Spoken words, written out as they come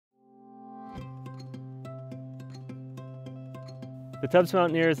The Tubbs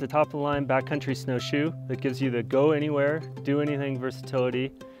Mountaineer is the top-of-the-line backcountry snowshoe that gives you the go anywhere, do anything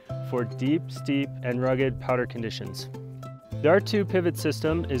versatility for deep, steep, and rugged powder conditions. The R2 pivot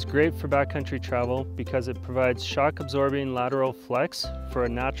system is great for backcountry travel because it provides shock-absorbing lateral flex for a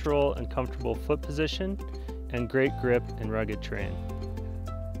natural and comfortable foot position and great grip in rugged terrain.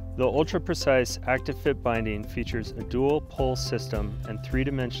 The ultra-precise ActiveFit binding features a dual pull system and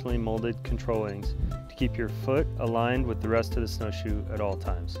three-dimensionally molded control wings to keep your foot aligned with the rest of the snowshoe at all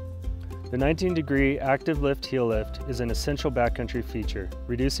times. The 19-degree active lift heel lift is an essential backcountry feature,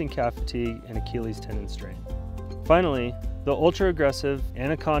 reducing calf fatigue and Achilles tendon strain. Finally, the ultra-aggressive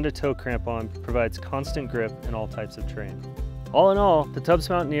Anaconda toe crampon provides constant grip in all types of terrain. All in all, the Tubbs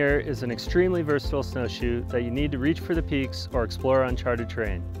Mountaineer is an extremely versatile snowshoe that you need to reach for the peaks or explore uncharted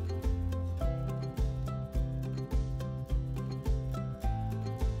terrain.